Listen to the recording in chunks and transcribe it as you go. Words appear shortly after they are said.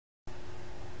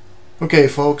Okay,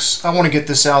 folks, I want to get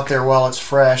this out there while it's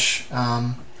fresh.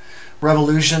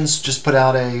 Revolutions just put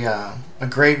out a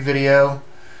great video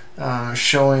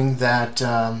showing that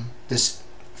this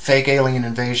fake alien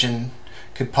invasion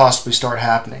could possibly start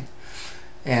happening.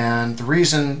 And the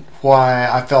reason why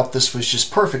I felt this was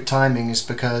just perfect timing is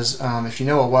because, if you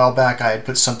know, a while back I had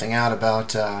put something out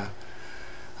about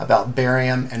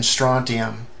barium and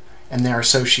strontium and their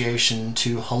association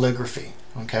to holography.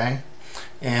 Okay,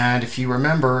 and if you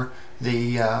remember,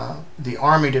 the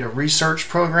Army did a research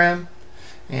program,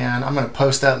 and I'm going to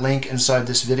post that link inside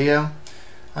this video.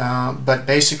 But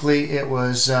basically, it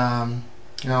was,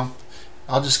 you know,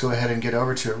 I'll just go ahead and get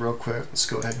over to it real quick. Let's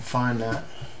go ahead and find that.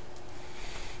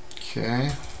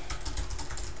 Okay.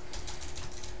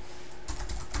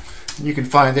 You can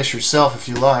find this yourself if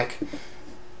you like.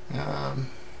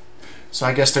 So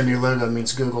I guess their new logo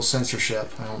means Google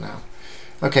censorship. I don't know.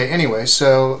 Okay, anyway,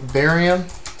 so barium,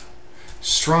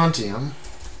 strontium,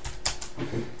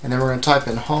 and then we're going to type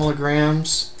in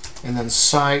holograms, and then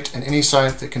site, and any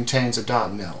site that contains a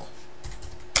 .mil.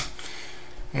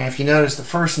 And if you notice, the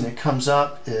first thing that comes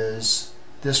up is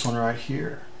this one right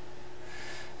here.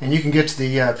 And you can get to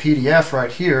the PDF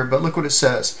right here, but look what it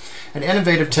says. An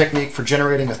innovative technique for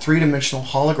generating a three-dimensional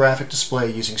holographic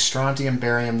display using strontium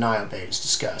barium niobate is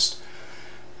discussed.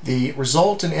 The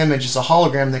resultant image is a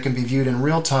hologram that can be viewed in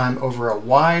real time over a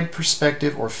wide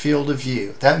perspective or field of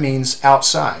view. That means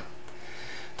outside.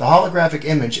 The holographic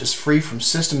image is free from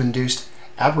system-induced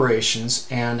aberrations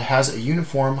and has a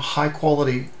uniform high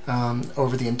quality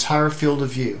over the entire field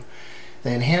of view.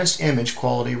 The enhanced image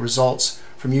quality results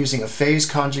from using a phase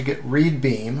conjugate read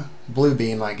beam, blue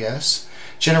beam I guess,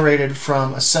 generated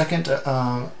from a second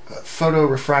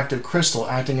photorefractive crystal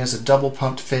acting as a double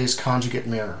pumped phase conjugate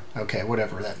mirror. Okay,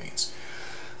 whatever that means.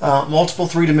 Multiple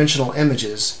three-dimensional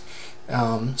images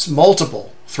have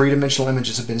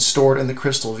been stored in the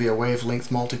crystal via wavelength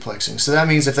multiplexing. So that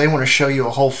means if they want to show you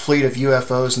a whole fleet of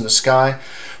UFOs in the sky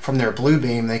from their blue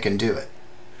beam, they can do it.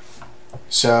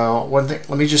 So let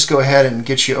me just go ahead and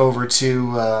get you over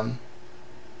to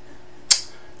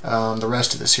the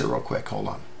rest of this here real quick. Hold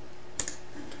on.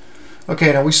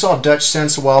 Okay, now we saw Dutch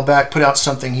Sense a while back put out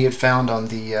something he had found on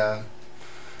the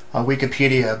on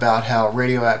Wikipedia about how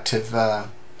radioactive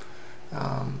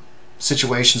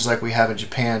situations like we have in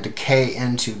Japan decay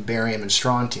into barium and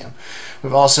strontium.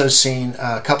 We've also seen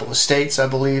a couple of states, I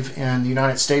believe, in the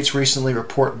United States recently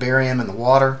report barium in the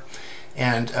water.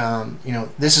 And you know,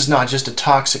 this is not just a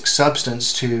toxic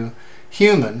substance to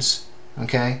humans,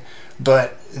 okay,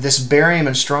 but this barium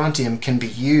and strontium can be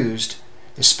used,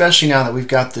 especially now that we've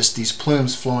got these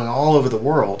plumes flowing all over the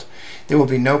world. There will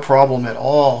be no problem at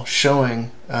all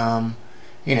showing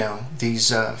you know,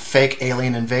 these fake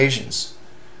alien invasions.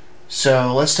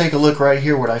 So let's take a look right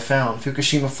here what I found.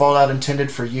 Fukushima fallout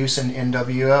intended for use in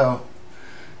NWO,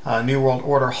 New World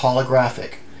Order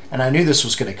holographic. And I knew this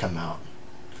was going to come out.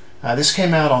 This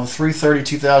came out on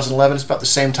 3/30/2011. It's about the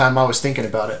same time I was thinking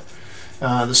about it.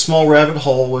 The small rabbit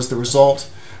hole was the result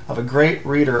of a great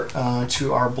reader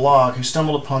to our blog who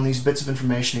stumbled upon these bits of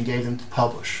information and gave them to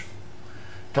publish.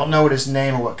 Don't know what his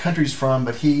name or what country he's from,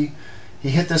 but he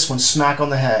hit this one smack on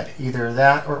the head. Either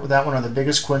that or that one are the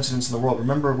biggest coincidence in the world.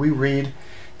 Remember, we read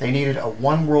they needed a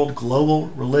one-world global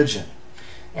religion,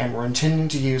 and we're intending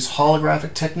to use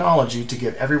holographic technology to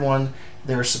give everyone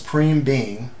their supreme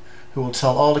being who will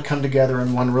tell all to come together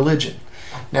in one religion.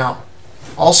 Now,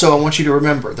 also, I want you to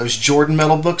remember those Jordan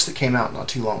metal books that came out not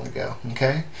too long ago,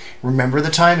 okay? Remember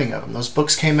the timing of them. Those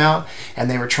books came out, and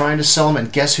they were trying to sell them,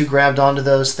 and guess who grabbed onto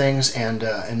those things and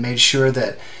made sure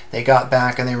that they got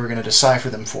back and they were going to decipher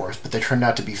them for us, but they turned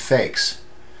out to be fakes.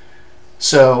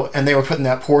 So, and they were putting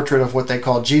that portrait of what they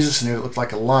called Jesus in there that looked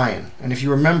like a lion. And if you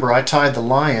remember, I tied the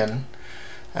lion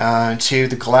to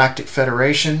the Galactic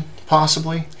Federation,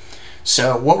 possibly.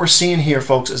 So what we're seeing here,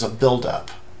 folks, is a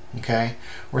build-up. Okay,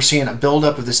 we're seeing a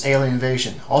buildup of this alien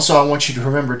invasion. Also, I want you to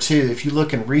remember too, if you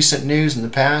look in recent news in the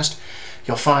past,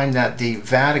 you'll find that the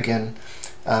Vatican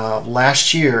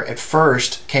last year at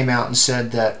first came out and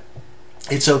said that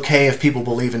it's okay if people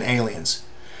believe in aliens.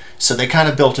 So they kind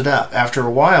of built it up. After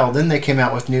a while, then they came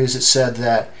out with news that said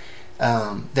that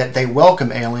that they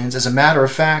welcome aliens. As a matter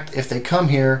of fact, if they come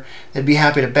here, they'd be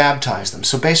happy to baptize them.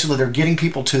 So basically, they're getting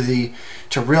people to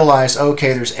realize,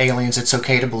 okay, there's aliens. It's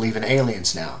okay to believe in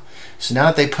aliens now. So now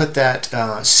that they put that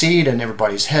seed in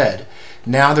everybody's head,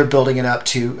 now they're building it up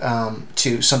to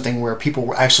something where people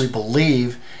will actually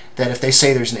believe that if they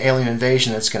say there's an alien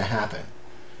invasion, it's going to happen.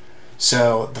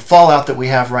 So the fallout that we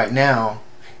have right now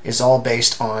is all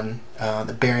based on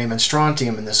the barium and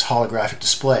strontium in this holographic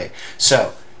display.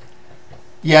 So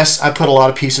Yes, I put a lot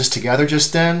of pieces together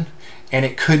just then, and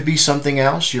it could be something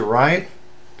else, you're right.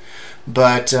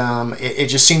 But it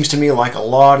just seems to me like a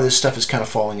lot of this stuff is kind of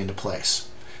falling into place.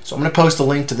 So I'm going to post a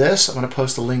link to this. I'm going to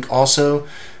post a link also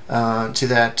to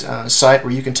that site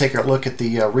where you can take a look at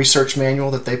the research manual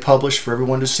that they publish for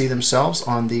everyone to see themselves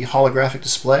on the holographic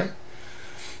display.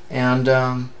 And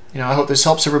I hope this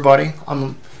helps everybody.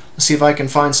 Let's see if I can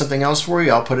find something else for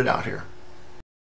you. I'll put it out here.